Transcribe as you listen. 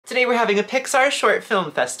Today we're having a Pixar short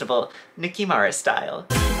film festival, Nicky Marra style.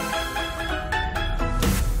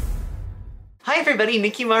 Hi everybody,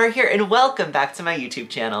 Nicky Marra here, and welcome back to my YouTube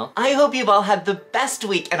channel. I hope you've all had the best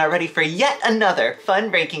week and are ready for yet another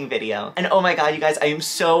fun ranking video. And oh my god, you guys, I am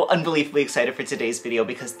so unbelievably excited for today's video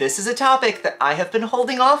because this is a topic that I have been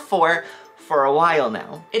holding off for a while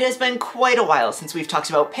now. It has been quite a while since we've talked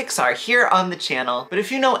about Pixar here on the channel, but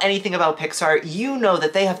if you know anything about Pixar, you know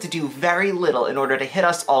that they have to do very little in order to hit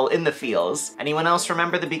us all in the feels. Anyone else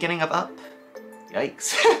remember the beginning of Up?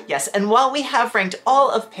 Yikes. Yes, and while we have ranked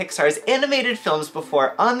all of Pixar's animated films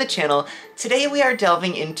before on the channel, today we are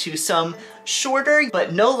delving into some shorter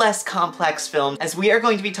but no less complex films, as we are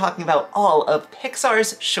going to be talking about all of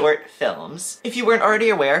Pixar's short films. If you weren't already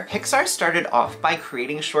aware, Pixar started off by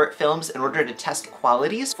creating short films in order to test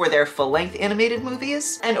qualities for their full-length animated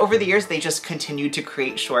movies, and over the years they just continued to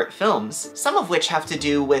create short films, some of which have to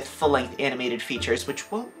do with full-length animated features,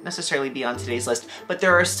 which won't necessarily be on today's list, but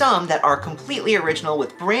there are some that are completely original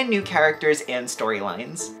with brand new characters and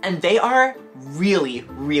storylines. And they are really,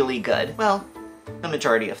 really good. Well, the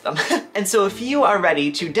majority of them. And so if you are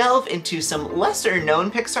ready to delve into some lesser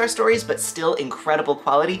known Pixar stories but still incredible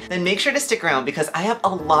quality, then make sure to stick around because I have a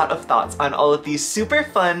lot of thoughts on all of these super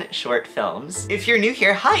fun short films. If you're new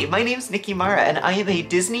here, hi, my name's Nicky Marra and I am a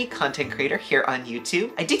Disney content creator here on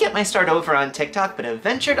YouTube. I did get my start over on TikTok, but have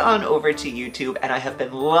ventured on over to YouTube and I have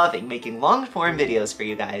been loving making long form videos for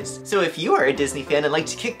you guys. So if you are a Disney fan and like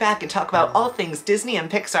to kick back and talk about all things Disney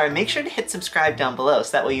and Pixar, make sure to hit subscribe down below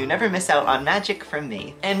so that way you never miss out on magic from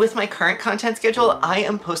me. And with my current content schedule, I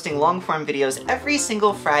am posting long form videos every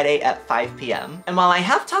single Friday at 5 p.m. And while I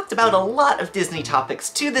have talked about a lot of Disney topics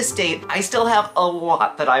to this date, I still have a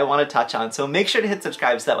lot that I want to touch on, so make sure to hit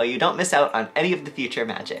subscribe so that way you don't miss out on any of the future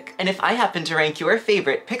magic. And if I happen to rank your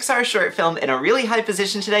favorite Pixar short film in a really high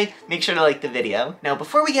position today, make sure to like the video. Now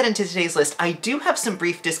before we get into today's list, I do have some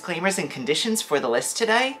brief disclaimers and conditions for the list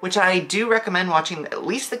today, which I do recommend watching at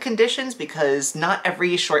least the conditions because not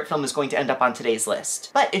every short film is going to end up on today's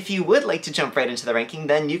list. But if you would like to jump right into the ranking,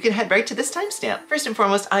 then you can head right to this timestamp. First and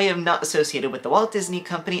foremost, I am not associated with the Walt Disney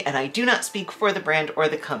Company and I do not speak for the brand or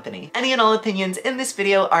the company. Any and all opinions in this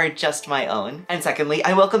video are just my own. And secondly,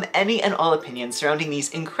 I welcome any and all opinions surrounding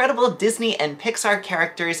these incredible Disney and Pixar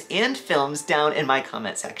characters and films down in my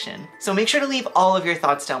comment section. So make sure to leave all of your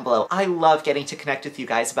thoughts down below. I love getting to connect with you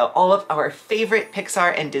guys about all of our favorite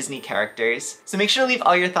Pixar and Disney characters. So make sure to leave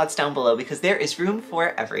all your thoughts down below because there is room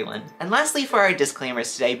for everyone. And lastly, for our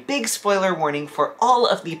disclaimers today, big spoiler warning for all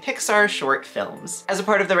of the Pixar short films. As a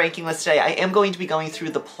part of the ranking list today, I am going to be going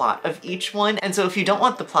through the plot of each one, and so if you don't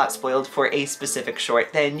want the plot spoiled for a specific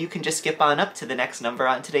short, then you can just skip on up to the next number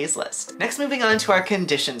on today's list. Next, moving on to our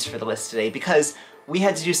conditions for the list today, because we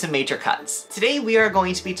had to do some major cuts. Today we are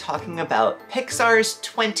going to be talking about Pixar's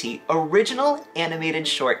 20 original animated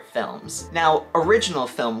short films. Now, original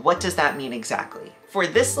film, what does that mean exactly? For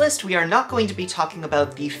this list, we are not going to be talking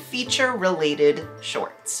about the feature-related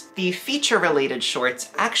shorts. The feature-related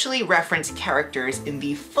shorts actually reference characters in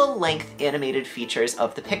the full-length animated features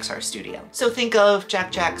of the Pixar studio. So think of Jack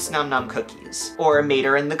Jack's Nom Nom Cookies, or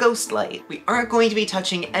Mater and the Ghost Light. We aren't going to be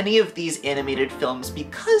touching any of these animated films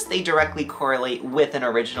because they directly correlate with an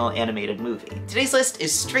original animated movie. Today's list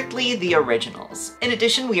is strictly the originals. In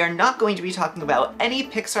addition, we are not going to be talking about any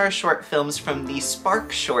Pixar short films from the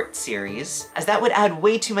Spark Short series, as that would add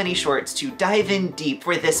way too many shorts to dive in deep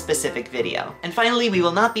for this specific video. And finally, we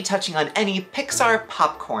will not be touching on any Pixar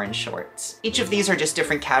popcorn shorts. Each of these are just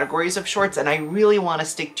different categories of shorts, and I really want to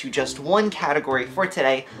stick to just one category for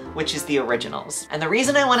today, which is the originals. And the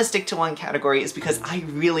reason I want to stick to one category is because I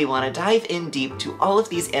really want to dive in deep to all of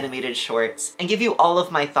these animated shorts and give you all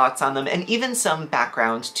of my thoughts on them and even some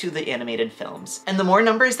background to the animated films. And the more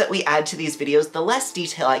numbers that we add to these videos, the less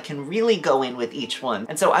detail I can really go in with each one.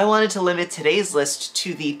 And so I wanted to limit today's list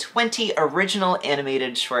to the 20 original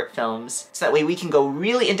animated short films, so that way we can go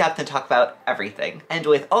really in depth and talk about everything. And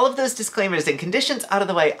with all of those disclaimers and conditions out of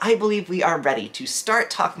the way, I believe we are ready to start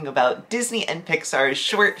talking about Disney and Pixar's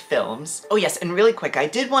short films. Oh yes, and really quick, I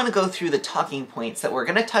did want to go through the talking points that we're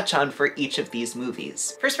going to touch on for each of these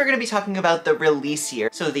movies. First, we're going to be talking about the release year,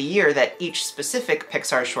 so the year that each specific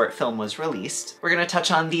Pixar short film was released. We're going to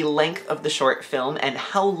touch on the length of the short film and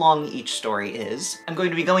how long each story is. I'm going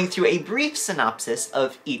to be going through a brief synopsis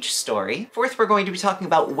of each story. Fourth, we're going to be talking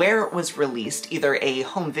about where it was released, either a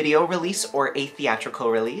home video release or a theatrical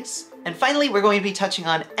release. And finally, we're going to be touching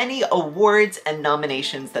on any awards and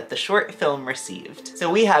nominations that the short film received. So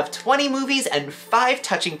we have 20 movies and 5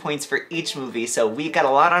 touching points for each movie, so we've got a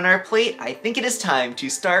lot on our plate. I think it is time to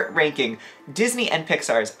start ranking Disney and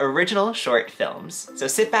Pixar's original short films. So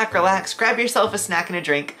sit back, relax, grab yourself a snack and a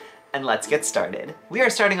drink, and let's get started. We are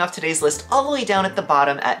starting off today's list all the way down at the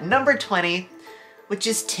bottom at number 20, which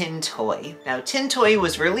is Tin Toy. Now, Tin Toy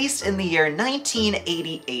was released in the year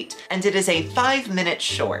 1988, and it is a 5-minute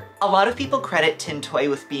short. A lot of people credit Tin Toy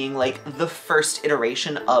with being like the first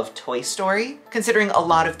iteration of Toy Story, considering a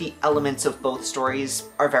lot of the elements of both stories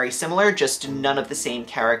are very similar, just none of the same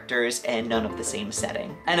characters and none of the same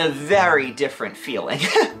setting. And a very different feeling.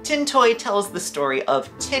 Tin Toy tells the story of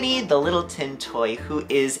Tinny, the little tin toy, who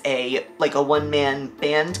is like a one-man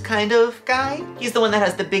band kind of guy. He's the one that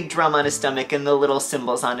has the big drum on his stomach and the little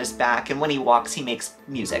symbols on his back, and when he walks he makes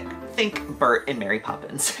music. Think Bert in Mary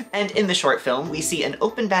Poppins. And in the short film we see an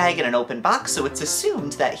open bag and an open box, so it's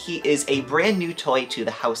assumed that he is a brand new toy to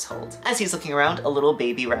the household. As he's looking around, a little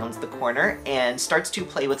baby rounds the corner and starts to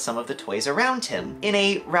play with some of the toys around him in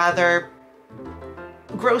a rather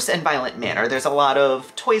gross and violent manner. There's a lot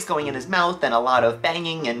of toys going in his mouth and a lot of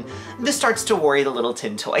banging, and this starts to worry the little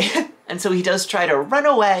tin toy. And so he does try to run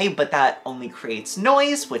away, but that only creates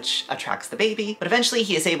noise, which attracts the baby. But eventually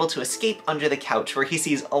he is able to escape under the couch, where he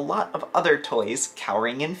sees a lot of other toys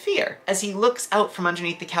cowering in fear. As he looks out from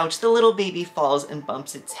underneath the couch, the little baby falls and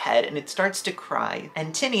bumps its head, and it starts to cry.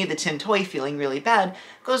 And Tinny, the tin toy, feeling really bad,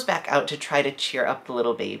 goes back out to try to cheer up the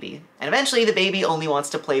little baby. And eventually the baby only wants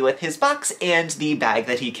to play with his box and the bag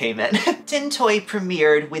that he came in. Tin Toy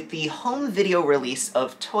premiered with the home video release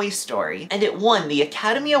of Toy Story, and it won the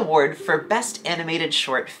Academy Award for Best Animated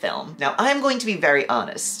Short Film. Now, I'm going to be very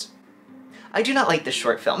honest. I do not like this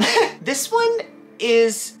short film. This one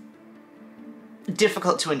is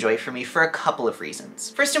difficult to enjoy for me for a couple of reasons.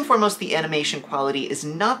 First and foremost, the animation quality is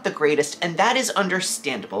not the greatest, and that is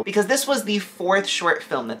understandable because this was the 4th short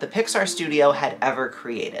film that the PIXAR studio had ever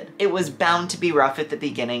created. It was bound to be rough at the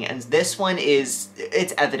beginning, and this one it's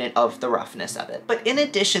evident of the roughness of it. But in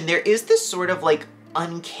addition, there is this sort of like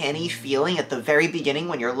uncanny feeling at the very beginning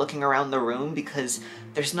when you're looking around the room, because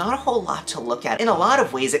there's not a whole lot to look at. In a lot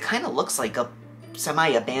of ways, it kind of looks like a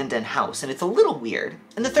semi-abandoned house, and it's a little weird.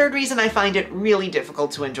 And the third reason I find it really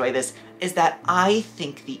difficult to enjoy this is that I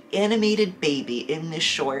think the animated baby in this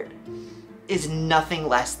short is nothing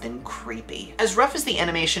less than creepy. As rough as the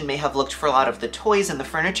animation may have looked for a lot of the toys and the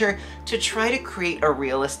furniture, to try to create a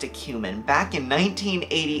realistic human back in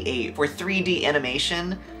 1988 for 3D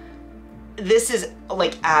animation, this is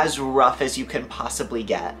like as rough as you can possibly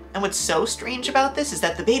get. And what's so strange about this is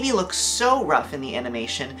that the baby looks so rough in the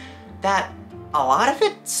animation that a lot of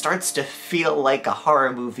it starts to feel like a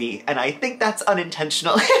horror movie, and I think that's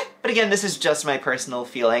unintentional. But again, this is just my personal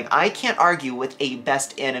feeling. I can't argue with a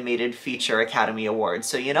Best Animated Feature Academy Award,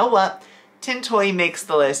 so you know what? Tin Toy makes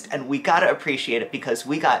the list, and we gotta appreciate it because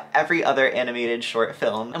we got every other animated short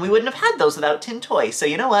film, and we wouldn't have had those without Tin Toy, so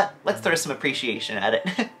you know what? Let's throw some appreciation at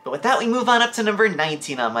it. But with that, we move on up to number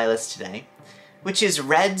 19 on my list today, which is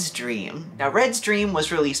Red's Dream. Now, Red's Dream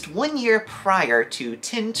was released 1 year prior to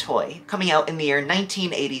Tin Toy, coming out in the year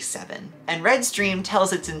 1987. And Red's Dream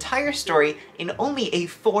tells its entire story in only a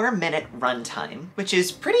 4-minute runtime, which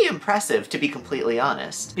is pretty impressive, to be completely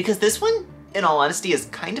honest, because this one, in all honesty, is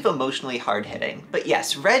kind of emotionally hard-hitting. But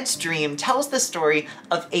yes, Red's Dream tells the story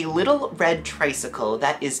of a little red tricycle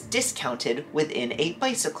that is discounted within a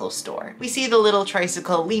bicycle store. We see the little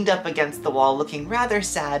tricycle leaned up against the wall looking rather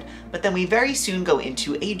sad, but then we very soon go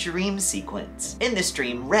into a dream sequence. In this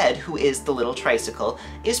dream, Red, who is the little tricycle,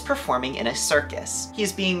 is performing in a circus. He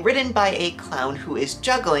is being ridden by a clown who is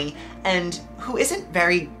juggling and who isn't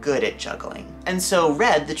very good at juggling. And so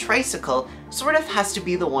Red, the tricycle, sort of has to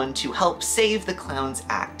be the one to help save the clown's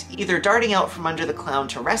act, either darting out from under the clown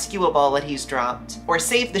to rescue a ball that he's dropped, or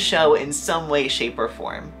save the show in some way, shape, or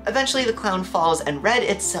form. Eventually the clown falls, and Red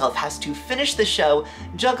itself has to finish the show,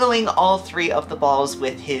 juggling all 3 of the balls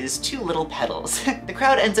with his 2 little pedals. The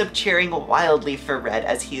crowd ends up cheering wildly for Red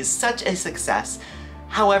as he is such a success.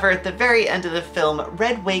 However, at the very end of the film,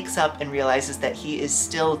 Red wakes up and realizes that he is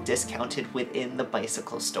still discounted within the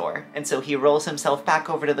bicycle store. And so he rolls himself back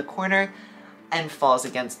over to the corner and falls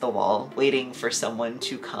against the wall, waiting for someone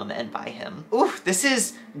to come and buy him. Ooh, this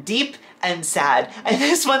is deep and sad, and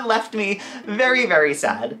this one left me very, very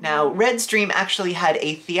sad. Now, Red's Dream actually had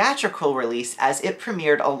a theatrical release as it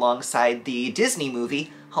premiered alongside the Disney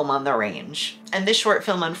movie Home on the Range. And this short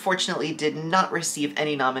film unfortunately did not receive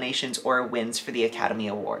any nominations or wins for the Academy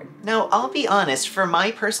Award. Now, I'll be honest, for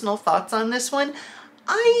my personal thoughts on this one,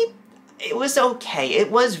 it was okay.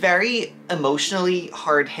 It was very emotionally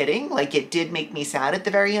hard-hitting. Like, it did make me sad at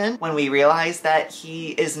the very end when we realized that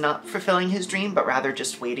he is not fulfilling his dream, but rather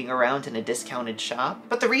just waiting around in a discounted shop.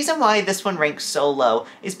 But the reason why this one ranks so low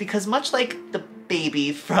is because, much like the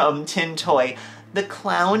baby from Tin Toy, the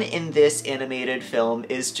clown in this animated film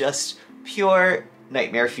is just pure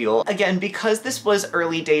nightmare fuel. Again, because this was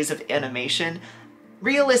early days of animation,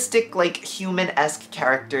 realistic, like, human-esque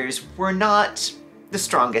characters were not the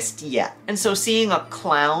strongest yet. And so seeing a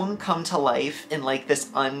clown come to life in, like, this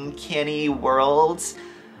uncanny world,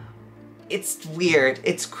 it's weird,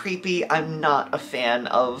 it's creepy. I'm not a fan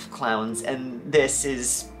of clowns, and this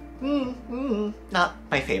is not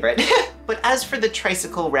my favorite. But as for the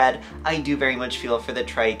Tricycle Red, I do very much feel for the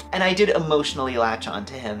trike, and I did emotionally latch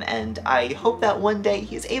onto him, and I hope that one day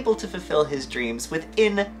he's able to fulfill his dreams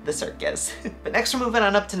within the circus. But next we're moving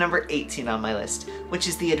on up to number 18 on my list, which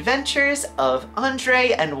is The Adventures of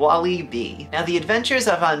Andre and Wally B. Now, The Adventures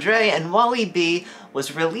of Andre and Wally B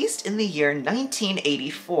was released in the year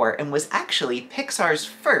 1984 and was actually Pixar's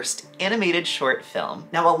first animated short film.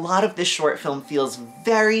 Now, a lot of this short film feels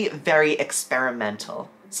very, very experimental,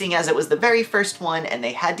 seeing as it was the very first one and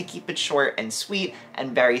they had to keep it short and sweet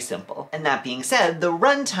and very simple. And that being said, the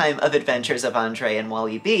runtime of Adventures of Andre and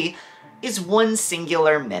Wally B is 1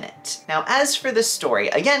 singular minute. Now, as for the story,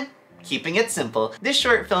 again, keeping it simple, this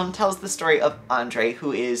short film tells the story of Andre,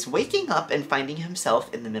 who is waking up and finding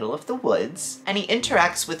himself in the middle of the woods, and he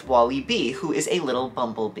interacts with Wally B, who is a little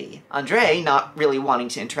bumblebee. Andre, not really wanting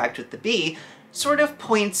to interact with the bee, sort of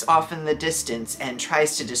points off in the distance and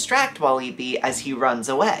tries to distract Wally B as he runs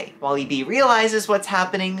away. Wally B realizes what's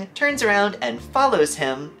happening, turns around and follows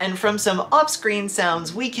him, and from some off-screen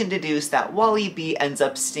sounds we can deduce that Wally B ends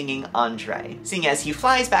up stinging Andre, seeing as he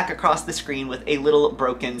flies back across the screen with a little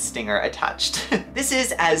broken stinger attached. This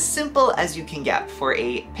is as simple as you can get for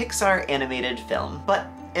a Pixar animated film, but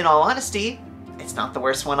in all honesty, it's not the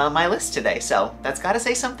worst one on my list today, so that's gotta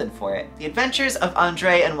say something for it. The Adventures of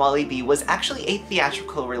Andre and Wally B was actually a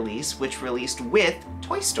theatrical release, which released with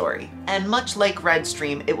Toy Story. And much like Red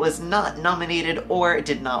Stream, it was not nominated or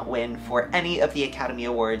did not win for any of the Academy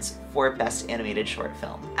Awards for Best Animated Short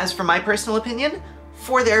Film. As for my personal opinion,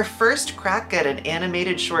 for their first crack at an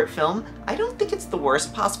animated short film, I don't think it's the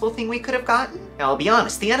worst possible thing we could have gotten. Now, I'll be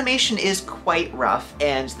honest, the animation is quite rough,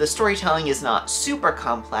 and the storytelling is not super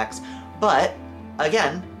complex, but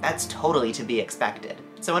again, that's totally to be expected.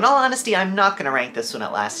 So in all honesty, I'm not gonna rank this one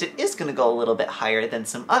at last. It is gonna go a little bit higher than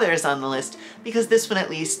some others on the list, because this one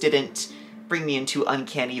at least didn't bring me into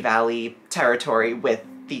Uncanny Valley territory with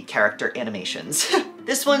the character animations.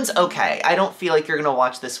 This one's okay. I don't feel like you're gonna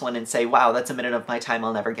watch this one and say, wow, that's a minute of my time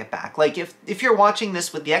I'll never get back. Like, if you're watching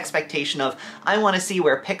this with the expectation of, I wanna see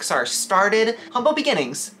where Pixar started, humble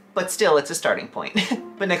beginnings, but still, it's a starting point.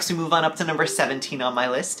 But next we move on up to number 17 on my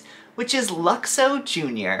list, which is Luxo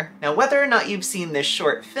Jr. Now, whether or not you've seen this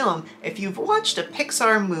short film, if you've watched a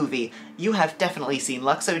Pixar movie, you have definitely seen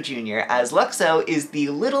Luxo Jr., as Luxo is the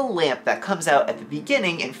little lamp that comes out at the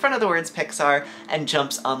beginning in front of the words Pixar and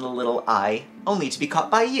jumps on the little eye, only to be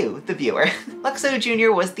caught by you, the viewer. Luxo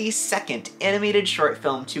Jr. was the second animated short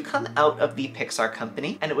film to come out of the Pixar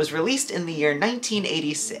company, and it was released in the year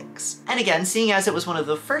 1986. And again, seeing as it was one of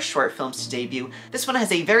the first short films to debut, this one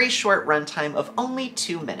has a very short runtime of only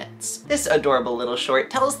 2 minutes. This adorable little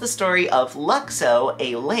short tells the story of Luxo,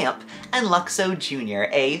 a lamp, and Luxo Jr.,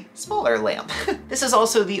 a smaller lamp. This is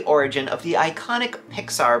also the origin of the iconic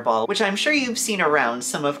Pixar ball, which I'm sure you've seen around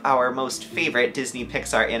some of our most favorite Disney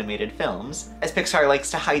Pixar animated films, as Pixar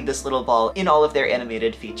likes to hide this little ball in all of their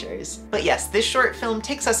animated features. But yes, this short film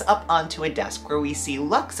takes us up onto a desk where we see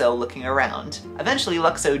Luxo looking around. Eventually,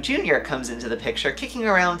 Luxo Jr. comes into the picture, kicking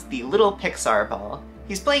around the little Pixar ball.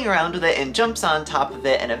 He's playing around with it and jumps on top of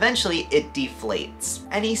it, and eventually it deflates.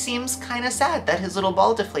 And he seems kinda sad that his little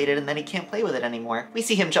ball deflated and then he can't play with it anymore. We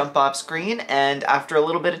see him jump off screen, and after a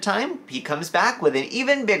little bit of time, he comes back with an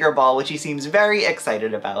even bigger ball, which he seems very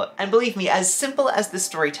excited about. And believe me, as simple as the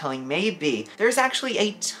storytelling may be, there's actually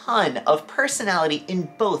a ton of personality in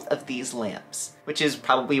both of these lamps, which is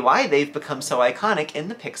probably why they've become so iconic in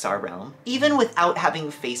the Pixar realm. Even without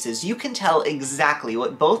having faces, you can tell exactly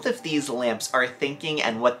what both of these lamps are thinking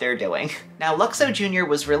and what they're doing. Now, Luxo Jr.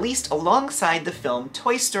 was released alongside the film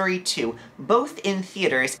Toy Story 2, both in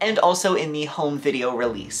theaters and also in the home video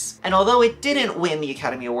release. And although it didn't win the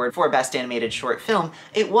Academy Award for Best Animated Short Film,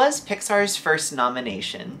 it was Pixar's first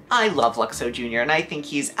nomination. I love Luxo Jr., and I think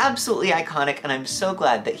he's absolutely iconic, and I'm so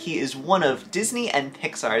glad that he is one of Disney and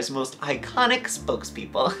Pixar's most iconic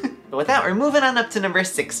spokespeople. But with that, we're moving on up to number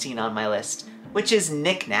 16 on my list, which is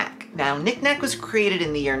Knick Knack. Now, Knick Knack was created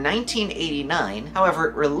in the year 1989, however,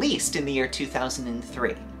 it released in the year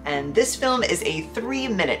 2003. And this film is a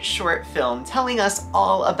 3-minute short film telling us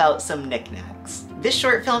all about some knickknacks. This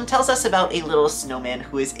short film tells us about a little snowman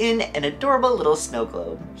who is in an adorable little snow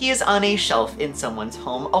globe. He is on a shelf in someone's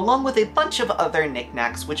home along with a bunch of other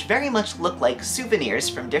knickknacks which very much look like souvenirs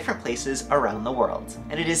from different places around the world.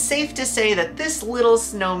 And it is safe to say that this little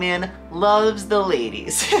snowman loves the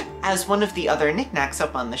ladies, as one of the other knickknacks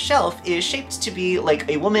up on the shelf is shaped to be like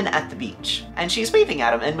a woman at the beach. And she's waving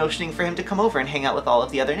at him and motioning for him to come over and hang out with all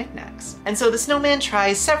of the other knickknacks. And so the snowman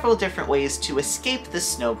tries several different ways to escape the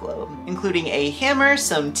snow globe, including a hammer,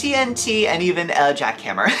 some TNT, and even a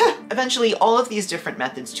jackhammer. Eventually, all of these different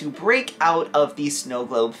methods to break out of the snow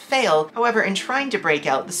globe fail. However, in trying to break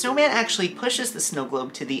out, the snowman actually pushes the snow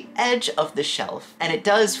globe to the edge of the shelf, and it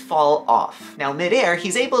does fall off. Now, midair,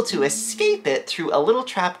 he's able to escape it through a little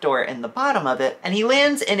trapdoor in the bottom of it, and he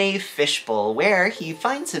lands in a fishbowl where he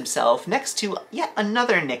finds himself next to yet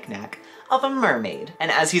another knickknack of a mermaid.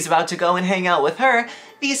 And as he's about to go and hang out with her,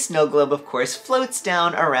 the snow globe, of course, floats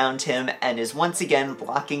down around him and is once again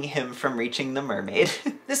blocking him from reaching the mermaid.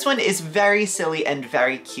 This one is very silly and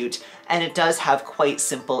very cute, and it does have quite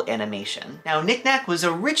simple animation. Now, Knick-Knack was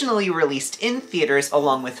originally released in theaters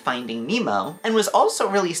along with Finding Nemo, and was also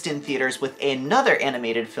released in theaters with another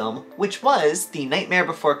animated film, which was The Nightmare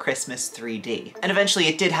Before Christmas 3D. And eventually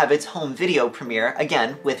it did have its home video premiere,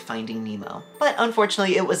 again, with Finding Nemo. But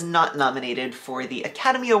unfortunately, it was not nominated for the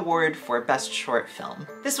Academy Award for Best Short Film.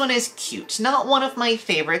 This one is cute. Not one of my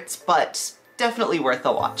favorites, but definitely worth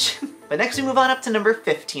a watch. But next we move on up to number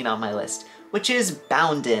 15 on my list, which is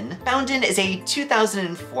Boundin'. Boundin' is a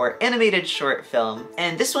 2004 animated short film,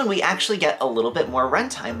 and this one we actually get a little bit more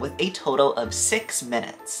runtime with a total of 6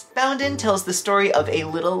 minutes. Boundin' tells the story of a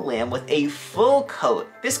little lamb with a full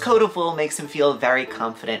coat. This coat of wool makes him feel very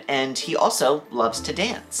confident, and he also loves to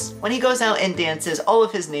dance. When he goes out and dances, all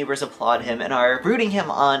of his neighbors applaud him and are rooting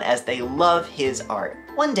him on as they love his art.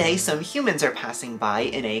 One day, some humans are passing by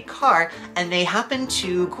in a car, and they happen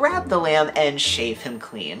to grab the lamb and shave him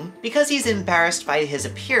clean. Because he's embarrassed by his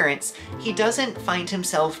appearance, he doesn't find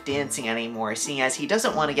himself dancing anymore, seeing as he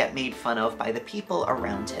doesn't want to get made fun of by the people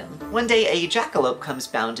around him. One day, a jackalope comes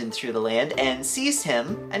bounding through the land and sees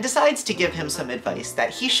him, and decides to give him some advice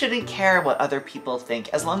that he shouldn't care what other people think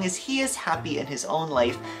as long as he is happy in his own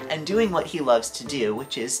life and doing what he loves to do,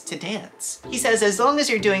 which is to dance. He says as long as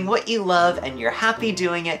you're doing what you love and you're happy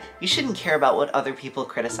doing it, you shouldn't care about what other people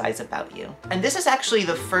criticize about you. And this is actually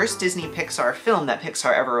the first Disney Pixar film that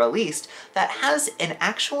Pixar ever released that has an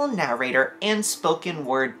actual narrator and spoken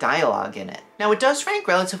word dialogue in it. Now, it does rank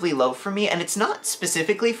relatively low for me, and it's not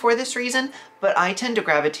specifically for this reason, but I tend to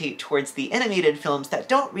gravitate towards the animated films that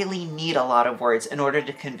don't really need a lot of words in order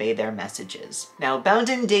to convey their messages. Now,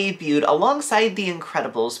 Boundin' debuted alongside The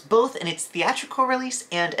Incredibles, both in its theatrical release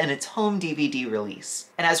and in its home DVD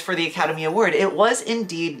release. And as for the Academy Award, it was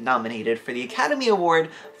indeed nominated for the Academy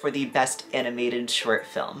Award for the Best Animated Short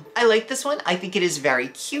Film. I like this one. I think it is very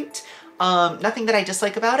cute. Nothing that I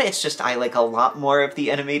dislike about it, it's just I like a lot more of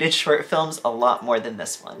the animated short films a lot more than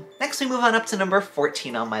this one. Next we move on up to number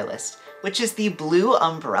 14 on my list, which is The Blue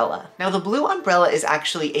Umbrella. Now, The Blue Umbrella is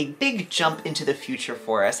actually a big jump into the future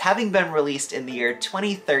for us, having been released in the year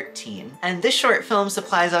 2013. And this short film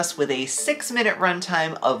supplies us with a 6-minute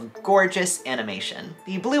runtime of gorgeous animation.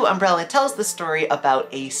 The Blue Umbrella tells the story about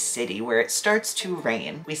a city where it starts to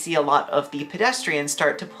rain. We see a lot of the pedestrians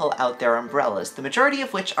start to pull out their umbrellas, the majority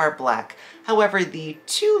of which are black. However, the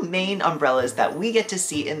two main umbrellas that we get to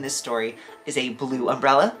see in this story is a blue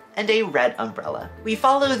umbrella and a red umbrella. We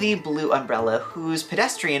follow the blue umbrella, whose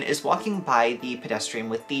pedestrian is walking by the pedestrian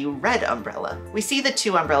with the red umbrella. We see the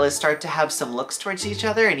two umbrellas start to have some looks towards each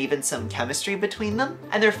other and even some chemistry between them,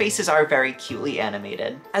 and their faces are very cutely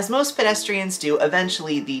animated. As most pedestrians do,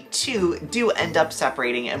 eventually the two do end up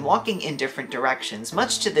separating and walking in different directions,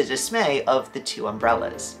 much to the dismay of the two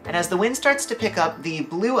umbrellas. And as the wind starts to pick up, the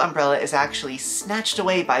blue umbrella is actually snatched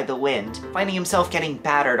away by the wind, finding himself getting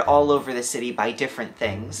battered all over the city by different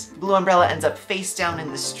things. Blue Umbrella ends up face down in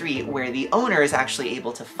the street where the owner is actually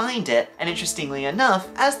able to find it, and interestingly enough,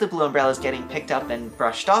 as the blue umbrella is getting picked up and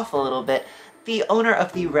brushed off a little bit, the owner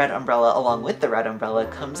of the red umbrella, along with the red umbrella,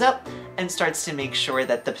 comes up and starts to make sure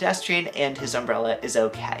that the pedestrian and his umbrella is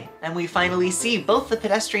okay. And we finally see both the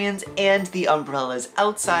pedestrians and the umbrellas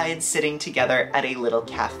outside sitting together at a little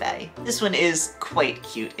cafe. This one is quite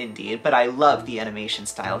cute indeed, but I love the animation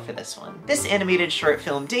style for this one. This animated short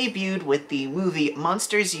film debuted with the movie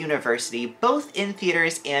Monsters University, both in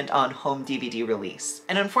theaters and on home DVD release.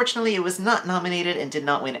 And unfortunately, it was not nominated and did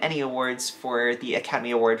not win any awards for the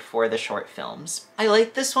Academy Award for the short film. I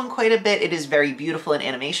like this one quite a bit. It is very beautiful in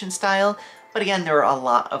animation style, But again, there are a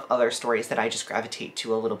lot of other stories that I just gravitate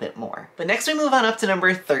to a little bit more. But next we move on up to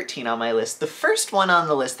number 13 on my list, the first one on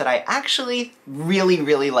the list that I actually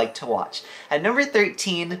really like to watch. At number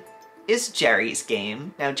 13 is Jerry's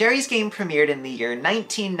Game. Now, Jerry's Game premiered in the year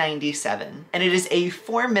 1997, and it is a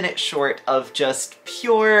 4-minute short of just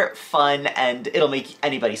pure fun, and it'll make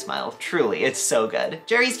anybody smile. Truly, it's so good.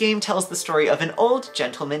 Jerry's Game tells the story of an old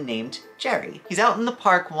gentleman named Jerry. He's out in the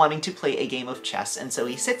park wanting to play a game of chess, and so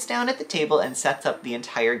he sits down at the table and sets up the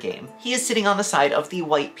entire game. He is sitting on the side of the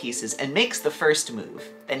white pieces and makes the first move.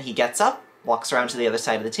 Then he gets up, walks around to the other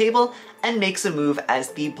side of the table, and makes a move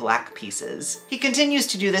as the black pieces. He continues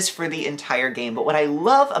to do this for the entire game, but what I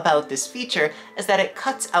love about this feature is that it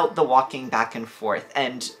cuts out the walking back and forth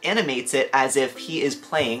and animates it as if he is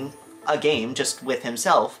playing a game just with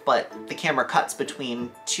himself, but the camera cuts between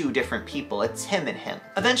two different people. It's him and him.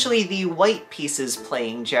 Eventually, the white pieces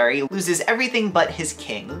playing Jerry loses everything but his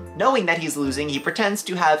king. Knowing that he's losing, he pretends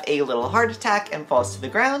to have a little heart attack and falls to the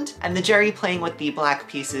ground, and the Jerry playing with the black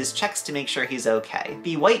pieces checks to make sure he's okay.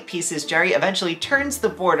 The white pieces Jerry eventually turns the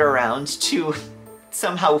board around to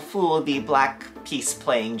somehow fool the black piece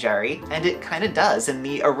playing Jerry, and it kind of does, and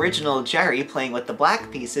the original Jerry playing with the black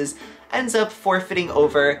pieces ends up forfeiting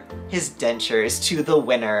over his dentures to the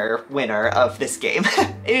winner of this game.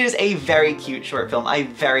 It is a very cute short film. I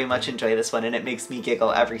very much enjoy this one, and it makes me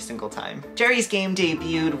giggle every single time. Jerry's Game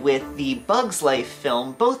debuted with the Bugs Life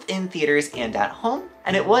film, both in theaters and at home,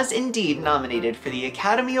 and it was indeed nominated for the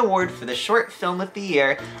Academy Award for the Short Film of the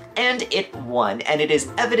Year, and it won, and it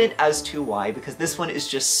is evident as to why, because this one is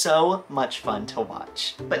just so much fun to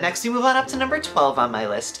watch. But next we move on up to number 12 on my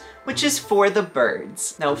list, which is For the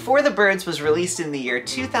Birds. Now, For the Birds was released in the year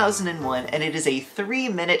 2001, and it is a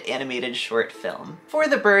 3-minute animated short film. For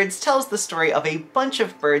the Birds tells the story of a bunch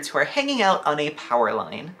of birds who are hanging out on a power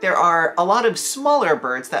line. There are a lot of smaller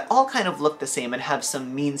birds that all kind of look the same and have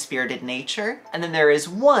some mean-spirited nature, and then there is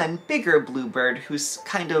one bigger bluebird who's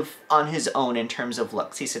kind of on his own in terms of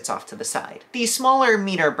looks. He sits off to the side. The smaller,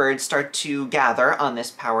 meaner birds start to gather on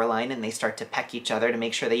this power line, and they start to peck each other to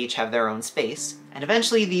make sure they each have their own space. And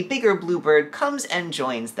eventually the bigger bluebird comes and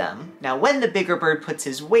joins them. Now, when the bigger bird puts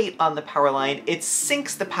his weight on the power line, it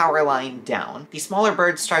sinks the power line down. The smaller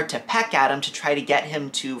birds start to peck at him to try to get him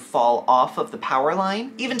to fall off of the power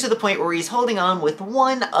line, even to the point where he's holding on with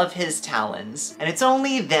one of his talons. And it's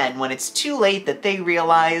only then, when it's too late, that they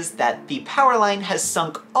realize that the power line has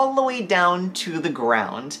sunk all the way down to the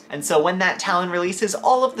ground. And so when that talon releases,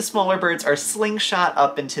 all of the smaller birds are slingshot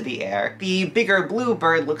up into the air. The bigger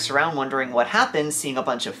bluebird looks around wondering what happened, seeing a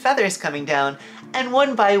bunch of feathers coming down, and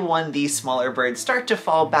one by one these smaller birds start to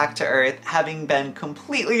fall back to earth, having been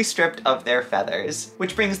completely stripped of their feathers,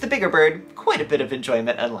 which brings the bigger bird quite a bit of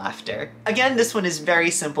enjoyment and laughter. Again, this one is very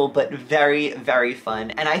simple, but very fun,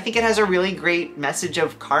 and I think it has a really great message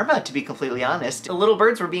of karma, to be completely honest. The little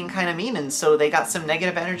birds were being kind of mean, and so they got some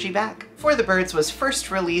negative energy back. For the Birds was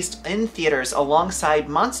first released in theaters alongside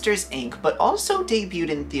Monsters, Inc., but also debuted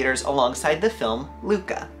in theaters alongside the film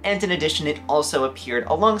Luca. And in addition, it also appeared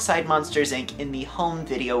alongside Monsters, Inc. in the home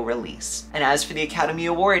video release. And as for the Academy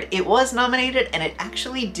Award, it was nominated, and it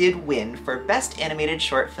actually did win for Best Animated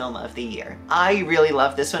Short Film of the Year. I really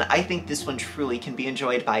love this one. I think this one truly can be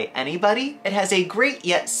enjoyed by anybody. It has a great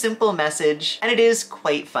yet simple message, and it is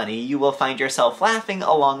quite funny. You will find yourself laughing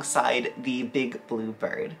alongside the big blue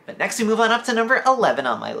bird. But next we move on up to number 11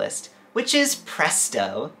 on my list, which is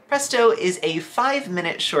Presto. Presto is a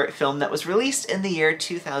 5-minute short film that was released in the year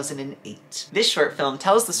 2008. This short film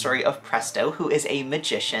tells the story of Presto, who is a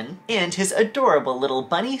magician, and his adorable little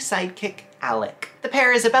bunny sidekick, Alec. The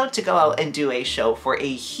pair is about to go out and do a show for a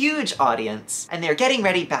huge audience, and they're getting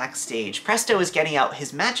ready backstage. Presto is getting out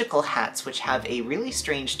his magical hats, which have a really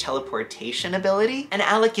strange teleportation ability, and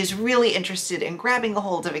Alec is really interested in grabbing a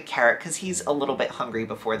hold of a carrot because he's a little bit hungry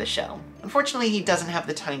before the show. Unfortunately, he doesn't have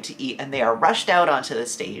the time to eat, and they are rushed out onto the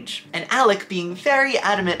stage. And Alec, being very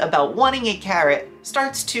adamant about wanting a carrot,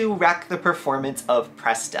 starts to wreck the performance of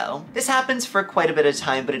Presto. This happens for quite a bit of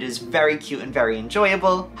time, but it is very cute and very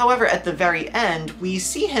enjoyable. However, at the very end, we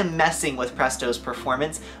see him messing with Presto's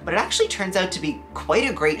performance, but it actually turns out to be quite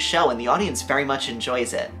a great show, and the audience very much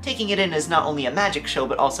enjoys it, taking it in as not only a magic show,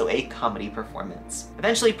 but also a comedy performance.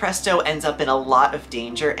 Eventually, Presto ends up in a lot of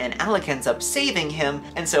danger, and Alec ends up saving him,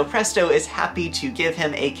 and so Presto is happy to give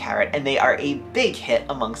him a carrot, and they are a big hit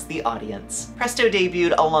amongst the audience. Presto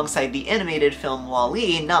debuted alongside the animated film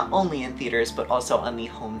Wall-E, not only in theaters but also on the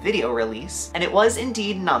home video release, and it was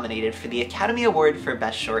indeed nominated for the Academy Award for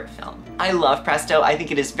Best Short Film. I love Presto. I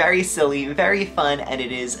think it is very silly, very fun, and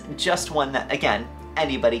it is just one that, again,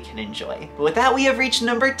 anybody can enjoy. But with that, we have reached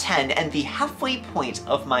number 10 and the halfway point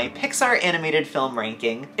of my Pixar animated film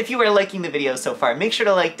ranking. If you are liking the video so far, make sure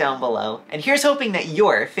to like down below. And here's hoping that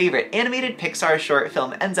your favorite animated Pixar short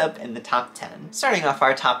film ends up in the top 10. Starting off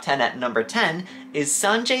our top 10 at number 10 is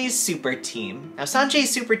Sanjay's Super Team. Now, Sanjay's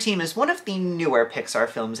Super Team is one of the newer Pixar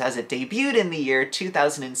films as it debuted in the year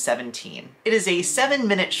 2017. It is a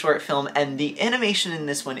 7-minute short film and the animation in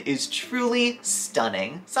this one is truly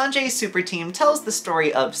stunning. Sanjay's Super Team tells the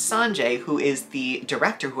story of Sanjay, who is the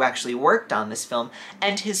director who actually worked on this film,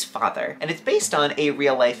 and his father. And it's based on a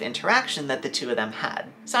real-life interaction that the two of them had.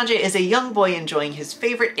 Sanjay is a young boy enjoying his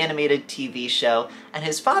favorite animated TV show, and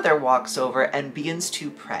his father walks over and begins to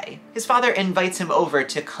pray. His father invites him over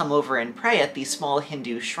to come over and pray at the small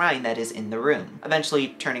Hindu shrine that is in the room, eventually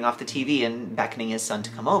turning off the TV and beckoning his son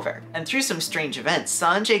to come over. And through some strange events,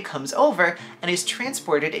 Sanjay comes over and is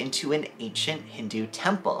transported into an ancient Hindu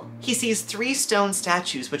temple. He sees 3 stone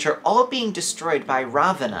statues which are all being destroyed by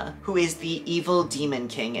Ravana, who is the evil demon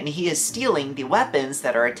king, and he is stealing the weapons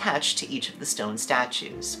that are attached to each of the stone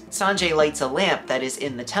statues. Sanjay lights a lamp that is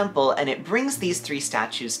in the temple and it brings these 3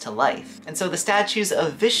 statues to life. And so the statues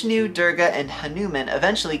of Vishnu, Durga, and Hanuman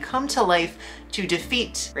eventually come to life to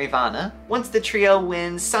defeat Ravana. Once the trio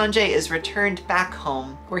wins, Sanjay is returned back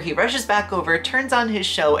home, where he rushes back over, turns on his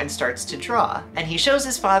show, and starts to draw. And he shows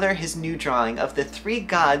his father his new drawing of the 3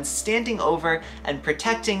 gods standing over and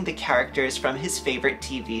protecting the characters from his favorite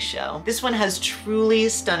TV show. This one has truly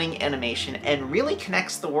stunning animation and really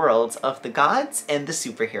connects the worlds of the gods and the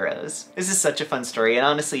superheroes. This is such a fun story, and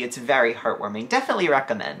honestly, it's very heartwarming. Definitely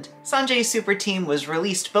recommend. Sanjay's Super Team was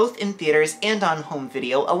released both in theaters and on home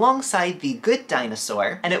video alongside The Good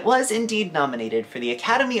Dinosaur, and it was indeed nominated for the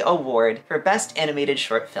Academy Award for Best Animated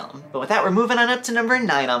Short Film. But with that, we're moving on up to number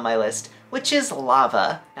 9 on my list, which is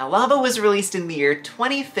Lava. Now, Lava was released in the year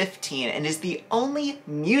 2015 and is the only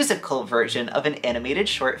musical version of an animated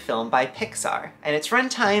short film by Pixar, and its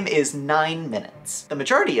runtime is 9 minutes, the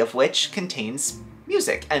majority of which contains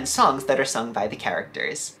music and songs that are sung by the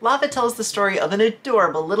characters. Lava tells the story of an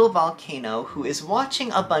adorable little volcano who is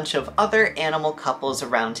watching a bunch of other animal couples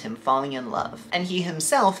around him falling in love. And he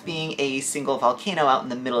himself, being a single volcano out in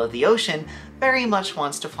the middle of the ocean, very much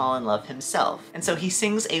wants to fall in love himself. And so he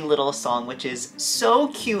sings a little song which is so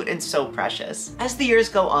cute and so precious. As the years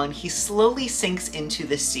go on, he slowly sinks into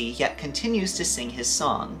the sea, yet continues to sing his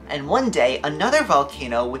song. And one day, another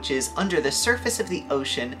volcano, which is under the surface of the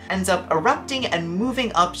ocean, ends up erupting and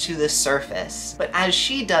moving up to the surface. But as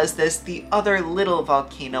she does this, the other little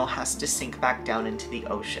volcano has to sink back down into the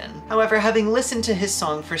ocean. However, having listened to his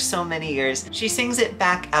song for so many years, she sings it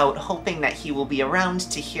back out, hoping that he will be around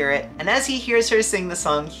to hear it. And as he hears her sing the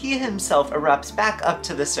song, he himself erupts back up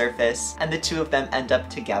to the surface, and the two of them end up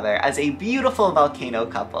together as a beautiful volcano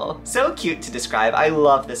couple. So cute to describe. I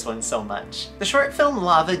love this one so much. The short film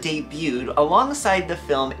Lava debuted alongside the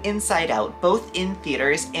film Inside Out, both in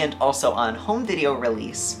theaters and also on home video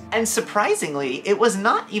release. And surprisingly, it was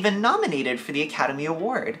not even nominated for the Academy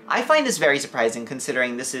Award. I find this very surprising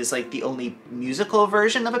considering this is like the only musical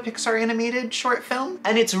version of a Pixar animated short film,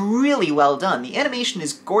 and it's really well done. The animation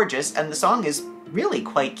is gorgeous and the song is really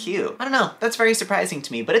quite cute. I don't know, that's very surprising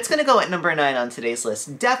to me, but it's gonna go at number 9 on today's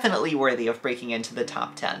list. Definitely worthy of breaking into the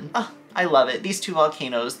top 10. Oh, I love it. These 2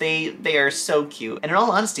 volcanoes, they are so cute. And in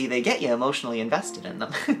all honesty, they get you emotionally invested in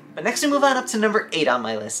them. But next we move on up to number 8 on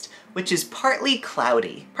my list, which is Partly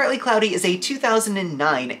Cloudy. Partly Cloudy is a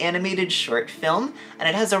 2009 animated short film, and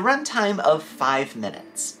it has a runtime of 5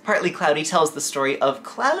 minutes. Partly Cloudy tells the story of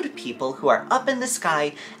cloud people who are up in the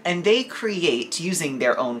sky, and they create, using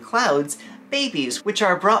their own clouds, babies, which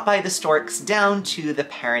are brought by the storks down to the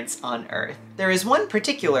parents on Earth. There is one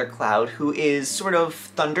particular cloud who is sort of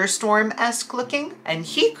thunderstorm-esque looking, and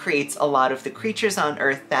he creates a lot of the creatures on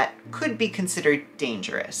Earth that could be considered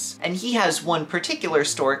dangerous. And he has one particular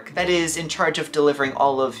stork that is in charge of delivering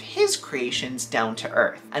all of his creations down to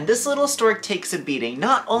Earth. And this little stork takes a beating,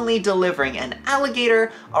 not only delivering an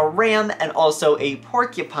alligator, a ram, and also a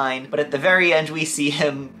porcupine, but at the very end we see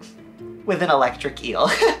him with an electric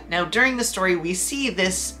eel. Now, during the story, we see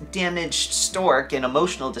this damaged stork in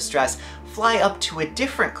emotional distress fly up to a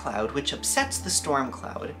different cloud, which upsets the storm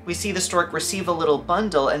cloud. We see the stork receive a little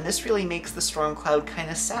bundle, and this really makes the storm cloud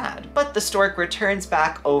kind of sad. But the stork returns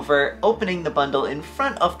back over, opening the bundle in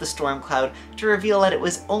front of the storm cloud to reveal that it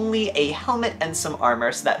was only a helmet and some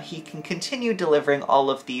armor so that he can continue delivering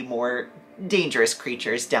all of the more dangerous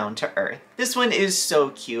creatures down to Earth. This one is so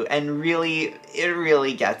cute and it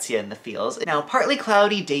really gets you in the feels. Now, Partly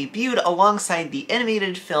Cloudy debuted alongside the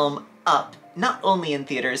animated film Up not only in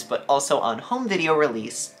theaters, but also on home video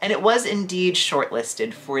release, and it was indeed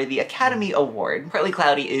shortlisted for the Academy Award. Partly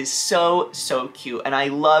Cloudy is so cute, and I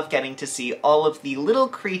love getting to see all of the little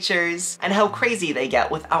creatures and how crazy they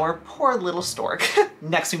get with our poor little stork.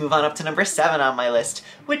 Next, we move on up to number 7 on my list,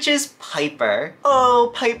 which is Piper.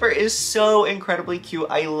 Oh, Piper is so incredibly cute.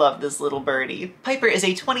 I love this little birdie. Piper is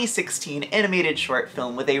a 2016 animated short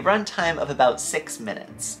film with a runtime of about 6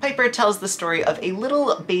 minutes. Piper tells the story of a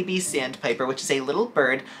little baby sandpiper, which is a little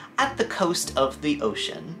bird, at the coast of the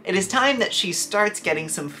ocean. It is time that she starts getting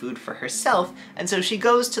some food for herself, and so she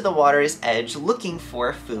goes to the water's edge looking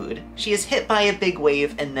for food. She is hit by a big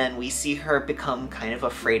wave, and then we see her become kind of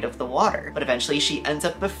afraid of the water. But eventually she ends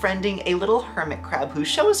up befriending a little hermit crab who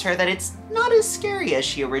shows her that it's not as scary as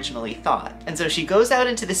she originally thought. And so she goes out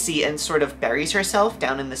into the sea and sort of buries herself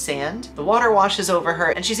down in the sand. The water washes over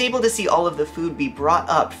her, and she's able to see all of the food be brought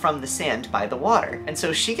up from the sand by the water. And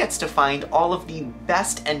so she gets to find all of the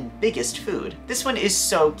best and biggest food. This one is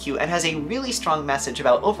so cute and has a really strong message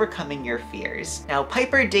about overcoming your fears. Now,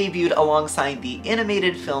 Piper debuted alongside the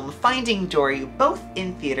animated film Finding Dory, both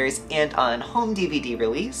in theaters and on home DVD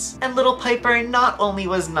release. And little Piper not only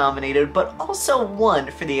was nominated, but also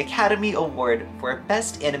won for the Academy Award for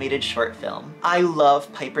Best Animated Short Film. I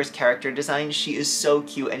love Piper's character design. She is so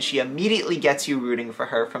cute, and she immediately gets you rooting for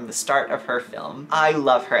her from the start of her film. I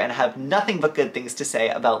love her and have nothing but good things to say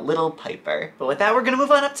about little Piper. But with that, we're gonna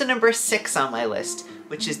move on up to number 6 on my list,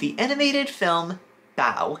 which is the animated film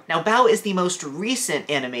Bao. Now, Bao is the most recent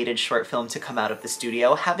animated short film to come out of the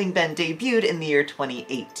studio, having been debuted in the year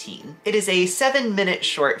 2018. It is a 7-minute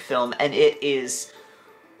short film, and it's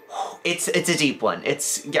a deep one.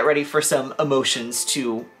 Get ready for some emotions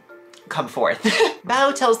to come forth.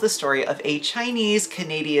 Bao tells the story of a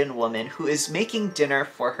Chinese-Canadian woman who is making dinner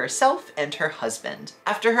for herself and her husband.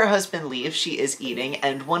 After her husband leaves, she is eating,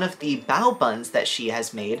 and one of the bao buns that she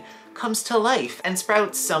has made comes to life and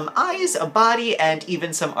sprouts some eyes, a body, and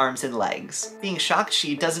even some arms and legs. Being shocked,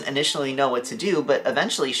 she doesn't initially know what to do, but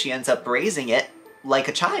eventually she ends up raising it like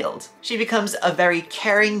a child. She becomes a very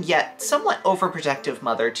caring yet somewhat overprotective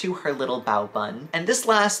mother to her little bao bun, and this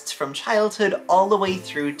lasts from childhood all the way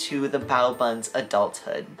through to the bao bun's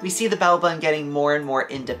adulthood. We see the bao bun getting more and more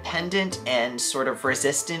independent and sort of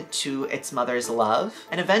resistant to its mother's love,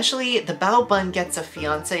 and eventually the bao bun gets a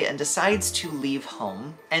fiance and decides to leave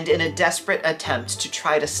home, and in a desperate attempt to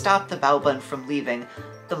try to stop the bao bun from leaving,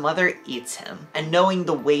 the mother eats him. And knowing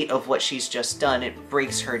the weight of what she's just done, it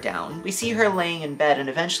breaks her down. We see her laying in bed, and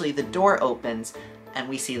eventually the door opens, and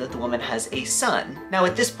we see that the woman has a son. Now,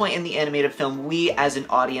 at this point in the animated film, we as an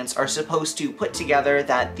audience are supposed to put together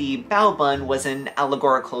that the bao bun was an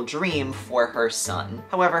allegorical dream for her son.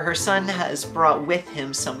 However, her son has brought with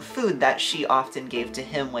him some food that she often gave to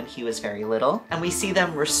him when he was very little, and we see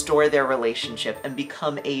them restore their relationship and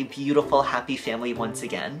become a beautiful, happy family once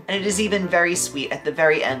again. And it is even very sweet at the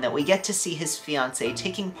very end that we get to see his fiancée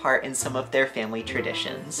taking part in some of their family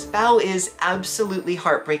traditions. Bao is absolutely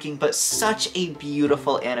heartbreaking, but such a beautiful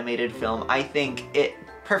animated film. I think it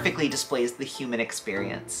perfectly displays the human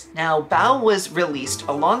experience. Now, Bao was released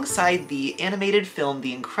alongside the animated film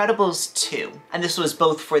The Incredibles 2, and this was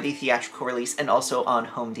both for the theatrical release and also on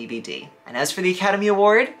home DVD. And as for the Academy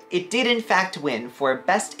Award, it did in fact win for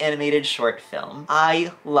Best Animated Short Film.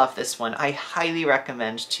 I love this one. I highly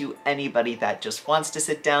recommend to anybody that just wants to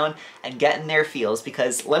sit down and get in their feels,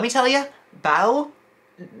 because let me tell you, Bao,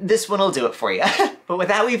 this one will do it for you. But with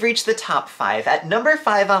that, we've reached the top 5. At number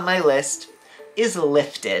 5 on my list is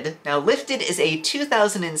Lifted. Now, Lifted is a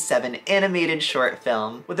 2007 animated short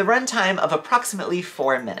film with a runtime of approximately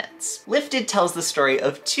 4 minutes. Lifted tells the story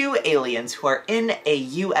of 2 aliens who are in a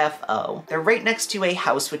UFO. They're right next to a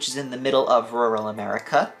house which is in the middle of rural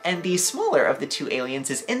America, and the smaller of the 2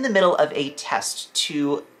 aliens is in the middle of a test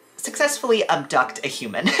to successfully abduct a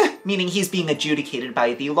human, meaning he's being adjudicated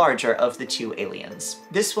by the larger of the 2 aliens.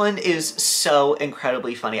 This one is so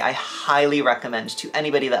incredibly funny. I highly recommend to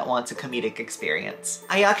anybody that wants a comedic experience.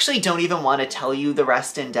 I actually don't even want to tell you the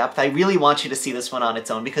rest in depth. I really want you to see this one on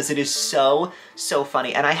its own because it is so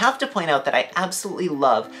funny. And I have to point out that I absolutely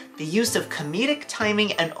love the use of comedic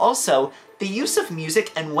timing and also the use of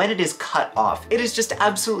music and when it is cut off. It is just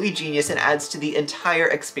absolutely genius and adds to the entire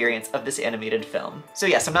experience of this animated film. So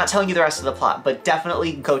yes, I'm not telling you the rest of the plot, but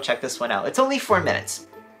definitely go check this one out. It's only 4 minutes.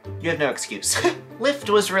 You have no excuse. Lift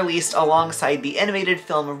was released alongside the animated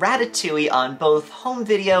film Ratatouille on both home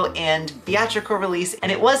video and theatrical release,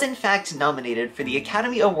 and it was in fact nominated for the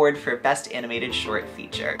Academy Award for Best Animated Short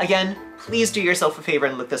Feature. Again, Please do yourself a favor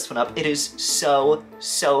and look this one up. It is so,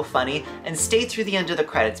 so funny. And stay through the end of the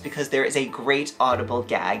credits because there is a great audible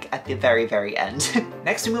gag at the very, very end.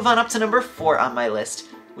 Next, we move on up to number 4 on my list,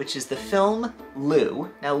 which is the film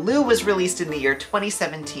Lou. Now, Lou was released in the year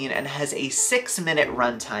 2017 and has a 6-minute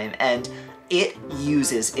runtime, and it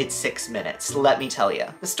uses its 6 minutes, let me tell you.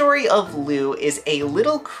 The story of Lou is a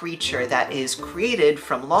little creature that is created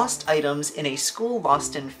from lost items in a school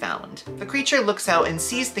lost and found. The creature looks out and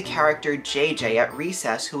sees the character JJ at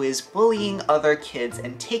recess, who is bullying other kids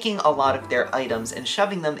and taking a lot of their items and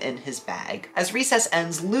shoving them in his bag. As recess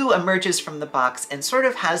ends, Lou emerges from the box and sort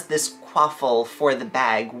of has this quaffle for the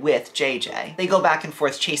bag with JJ. They go back and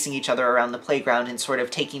forth chasing each other around the playground and sort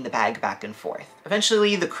of taking the bag back and forth.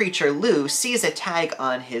 Eventually, the creature Lou sees a tag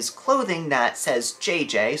on his clothing that says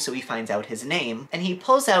JJ, so he finds out his name, and he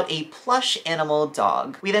pulls out a plush animal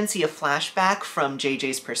dog. We then see a flashback from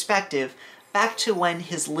JJ's perspective back to when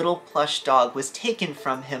his little plush dog was taken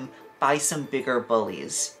from him by some bigger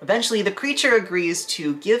bullies. Eventually, the creature agrees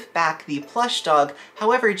to give back the plush dog,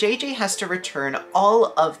 however, JJ has to return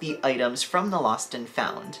all of the items from the lost and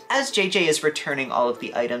found. As JJ is returning all of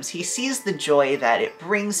the items, he sees the joy that it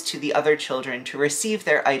brings to the other children to receive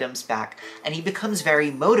their items back, and he becomes very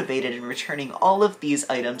motivated in returning all of these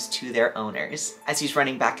items to their owners. As he's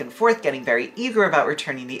running back and forth, getting very eager about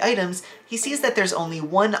returning the items, he sees that there's only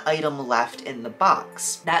one item left in the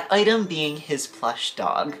box. That item being his plush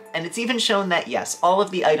dog. And it's even shown that, yes, all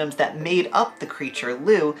of the items that made up the creature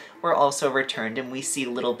Lou were also returned, and we see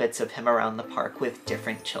little bits of him around the park with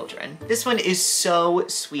different children. This one is so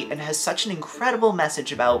sweet and has such an incredible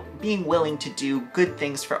message about being willing to do good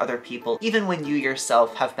things for other people, even when you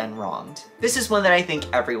yourself have been wronged. This is one that I think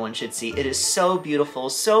everyone should see. It is so beautiful,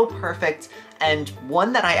 so perfect, and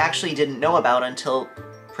one that I actually didn't know about until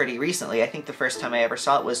pretty recently. I think the first time I ever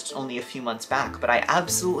saw it was only a few months back, but I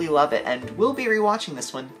absolutely love it and will be rewatching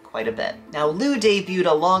this one quite a bit. Now, Lou debuted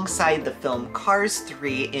alongside the film Cars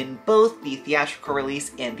 3 in both the theatrical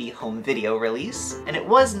release and the home video release, and it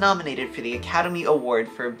was nominated for the Academy Award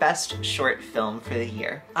for Best Short Film for the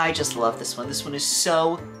year. I just love this one. This one is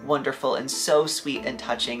so wonderful and so sweet and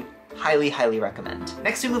touching. Highly, highly recommend.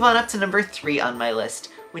 Next, we move on up to number 3 on my list,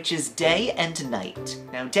 which is Day and Night.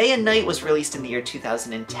 Now, Day and Night was released in the year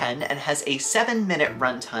 2010 and has a 7-minute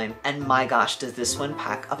runtime, and my gosh, does this one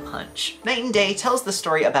pack a punch. Night and Day tells the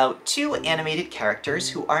story about 2 animated characters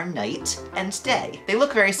who are Night and Day. They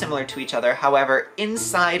look very similar to each other, however,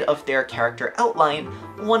 inside of their character outline,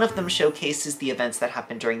 one of them showcases the events that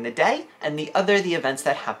happen during the day, and the other the events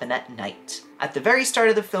that happen at night. At the very start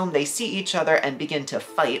of the film, they see each other and begin to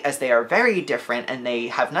fight as they are very different and they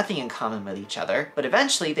have nothing in common with each other. But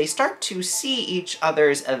eventually they start to see each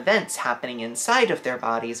other's events happening inside of their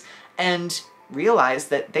bodies and realize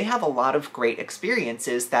that they have a lot of great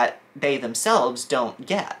experiences that they themselves don't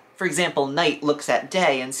get. For example, Night looks at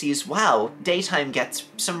Day and sees, wow, daytime gets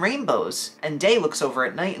some rainbows. And Day looks over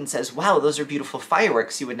at Night and says, wow, those are beautiful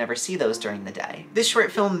fireworks. You would never see those during the day. This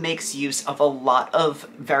short film makes use of a lot of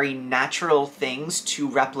very natural things to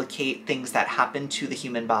replicate things that happen to the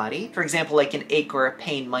human body. For example, like an ache or a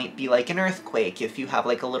pain might be like an earthquake if you have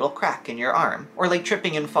like a little crack in your arm. Or like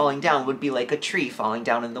tripping and falling down would be like a tree falling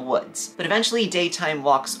down in the woods. But eventually daytime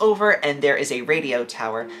walks over and there is a radio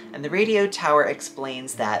tower. And the radio tower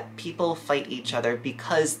explains that people fight each other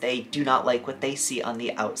because they do not like what they see on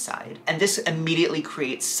the outside. And this immediately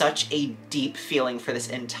creates such a deep feeling for this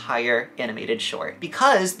entire animated short.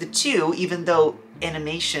 Because the two, even though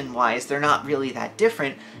animation-wise they're not really that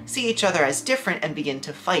different, see each other as different and begin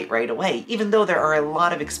to fight right away, even though there are a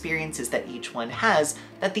lot of experiences that each one has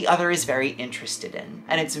that the other is very interested in.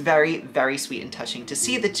 And it's very, very sweet and touching to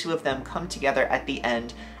see the two of them come together at the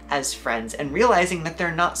end as friends and realizing that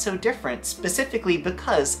they're not so different, specifically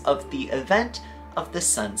because of the event of the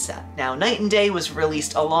sunset. Now, Night and Day was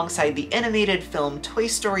released alongside the animated film Toy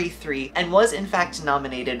Story 3 and was in fact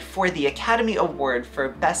nominated for the Academy Award for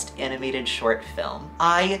Best Animated Short Film.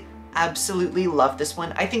 I absolutely love this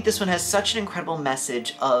one. I think this one has such an incredible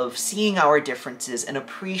message of seeing our differences and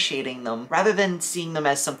appreciating them rather than seeing them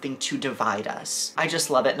as something to divide us. I just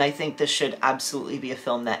love it, and I think this should absolutely be a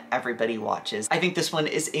film that everybody watches. I think this one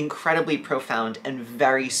is incredibly profound and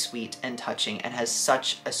very sweet and touching and has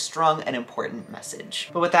such a strong and important message.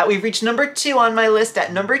 But with that, we've reached number 2 on my list.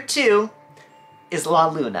 At number 2 is La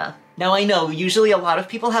Luna. Now, I know usually a lot of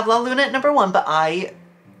people have La Luna at number 1, but I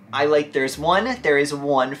like there is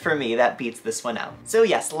one for me that beats this one out. So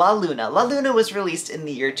yes, La Luna. La Luna was released in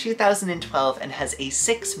the year 2012 and has a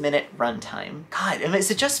 6-minute runtime. God,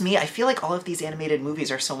 is it just me? I feel like all of these animated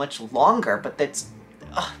movies are so much longer, but that's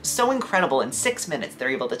so incredible. In 6 minutes, they're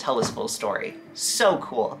able to tell this full story. So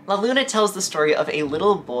cool. La Luna tells the story of a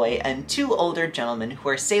little boy and two older gentlemen who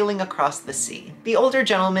are sailing across the sea. The older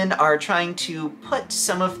gentlemen are trying to put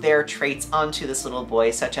some of their traits onto this little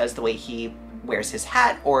boy, such as the way he wears his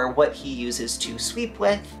hat or what he uses to sweep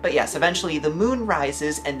with. But yes, eventually the moon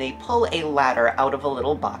rises and they pull a ladder out of a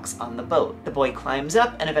little box on the boat. The boy climbs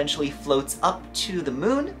up and eventually floats up to the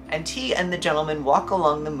moon, and he and the gentleman walk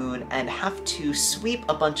along the moon and have to sweep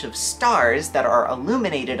a bunch of stars that are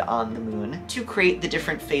illuminated on the moon to create the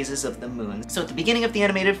different phases of the moon. So at the beginning of the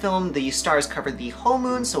animated film, the stars cover the whole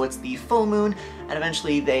moon, so it's the full moon, and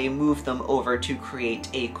eventually they move them over to create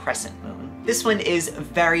a crescent moon. This one is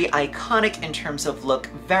very iconic in terms of look,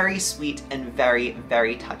 very sweet and very,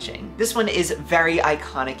 very touching. This one is very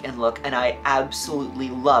iconic in look, and I absolutely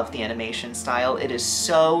love the animation style. It is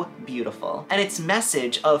so beautiful. And its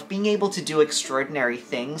message of being able to do extraordinary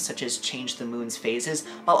things, such as change the moon's phases,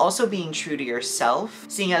 while also being true to yourself,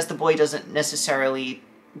 seeing as the boy doesn't necessarily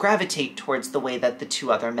gravitate towards the way that the two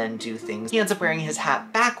other men do things. He ends up wearing his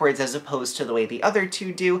hat backwards as opposed to the way the other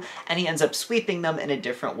two do, and he ends up sweeping them in a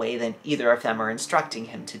different way than either of them are instructing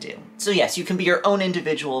him to do. So yes, you can be your own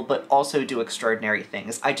individual, but also do extraordinary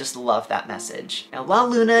things. I just love that message. Now, La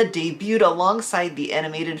Luna debuted alongside the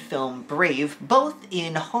animated film Brave, both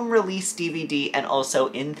in home release DVD and also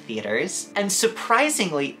in theaters. And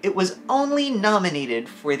surprisingly, it was only nominated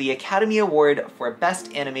for the Academy Award for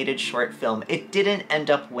Best Animated Short Film. It didn't end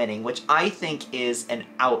up winning, which I think is an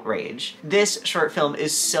outrage. This short film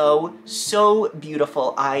is so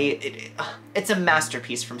beautiful. It's a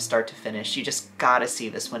masterpiece from start to finish. You just gotta see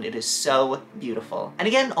this one. It is so beautiful. And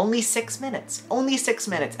again, only 6 minutes. Only 6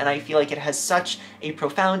 minutes, and I feel like it has such a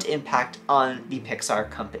profound impact on the Pixar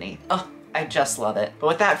company. Oh, I just love it. But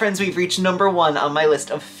with that, friends, we've reached #1 on my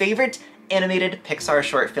list of favorite animated Pixar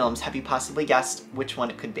short films. Have you possibly guessed which one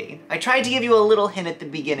it could be? I tried to give you a little hint at the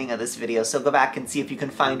beginning of this video, so go back and see if you can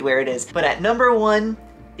find where it is. But at #1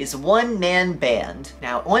 is One Man Band.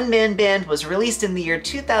 Now, One Man Band was released in the year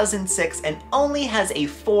 2006 and only has a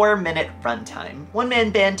 4-minute runtime. One Man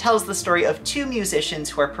Band tells the story of two musicians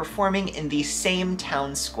who are performing in the same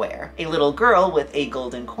town square. A little girl with a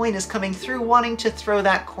golden coin is coming through wanting to throw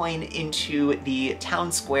that coin into the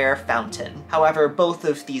town square fountain. However, both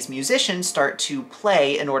of these musicians start to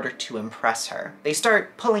play in order to impress her. They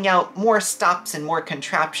start pulling out more stops and more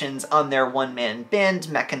contraptions on their one-man band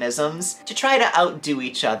mechanisms to try to outdo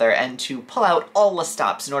each other and to pull out all the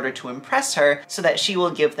stops in order to impress her so that she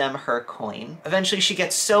will give them her coin. Eventually she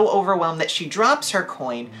gets so overwhelmed that she drops her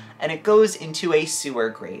coin and it goes into a sewer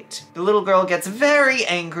grate. The little girl gets very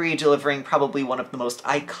angry, delivering probably one of the most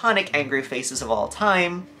iconic angry faces of all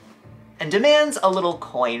time, and demands a little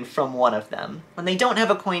coin from one of them. When they don't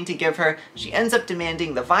have a coin to give her, she ends up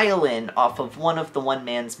demanding the violin off of one of the one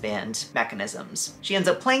man's band mechanisms. She ends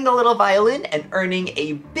up playing the little violin and earning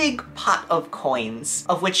a big pot of coins,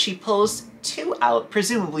 of which she pulls 2 out,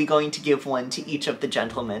 presumably going to give one to each of the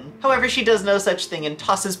gentlemen. However, she does no such thing and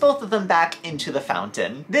tosses both of them back into the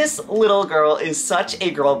fountain. This little girl is such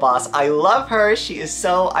a girl boss. I love her. She is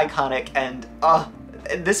so iconic, and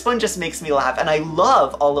this one just makes me laugh, and I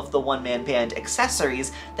love all of the one-man band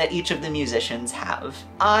accessories that each of the musicians have.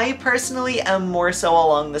 I personally am more so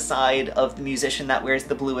along the side of the musician that wears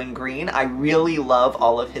the blue and green. I really love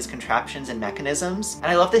all of his contraptions and mechanisms,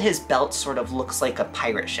 and I love that his belt sort of looks like a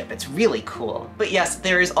pirate ship. It's really cool. But yes,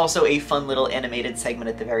 there is also a fun little animated segment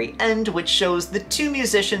at the very end which shows the two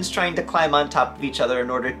musicians trying to climb on top of each other in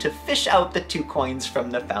order to fish out the 2 coins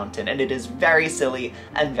from the fountain, and it is very silly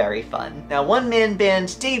and very fun. Now, one-man band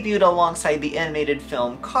debuted alongside the animated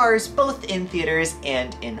film Cars, both in theaters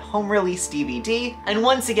and in home release DVD, and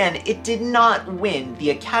once again, it did not win the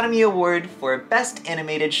Academy Award for Best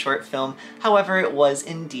Animated Short Film. However, it was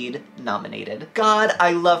indeed nominated. God,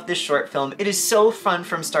 I love this short film. It is so fun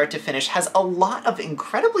from start to finish, has a lot of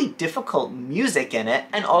incredibly difficult music in it,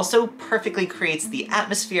 and also perfectly creates the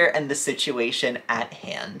atmosphere and the situation at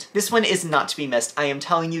hand. This one is not to be missed. I am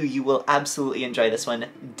telling you, you will absolutely enjoy this one.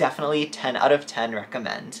 Definitely 10 out of 10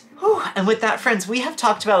 recommend. Whew. And with that, friends, we have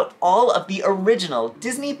talked about all of the original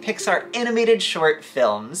Disney Pixar animated short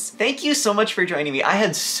films. Thank you so much for joining me. I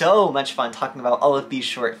had so much fun talking about all of these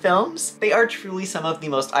short films. They are truly some of the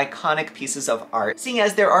most iconic pieces of art, seeing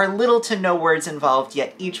as there are little to no words involved,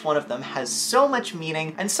 yet each one of them has so much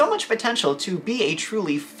meaning and so much potential to be a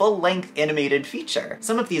truly full-length animated feature.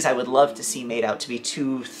 Some of these I would love to see made out to be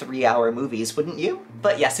 2-3 hour movies, wouldn't you?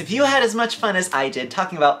 But yes, if you had as much fun as I did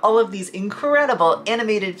talking about all of these incredible all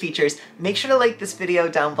animated features, make sure to like this video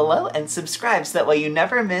down below and subscribe so that way you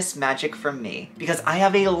never miss magic from me. Because I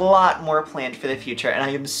have a lot more planned for the future and I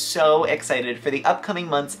am so excited for the upcoming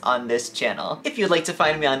months on this channel. If you'd like to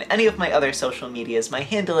find me on any of my other social medias, my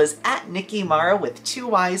handle is @Nicky Marra with 2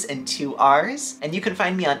 Y's and 2 R's, and you can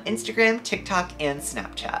find me on Instagram, TikTok, and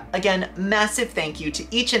Snapchat. Again, massive thank you to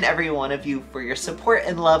each and every one of you for your support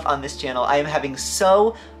and love on this channel. I am having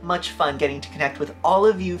so much fun getting to connect with all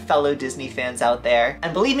of you fellow Disney fans out there.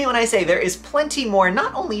 And believe me when I say there is plenty more,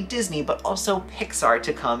 not only Disney, but also Pixar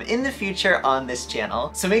to come in the future on this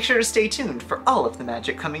channel. So make sure to stay tuned for all of the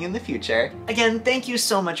magic coming in the future. Again, thank you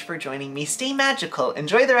so much for joining me. Stay magical,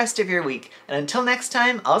 enjoy the rest of your week, and until next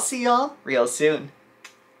time, I'll see y'all real soon.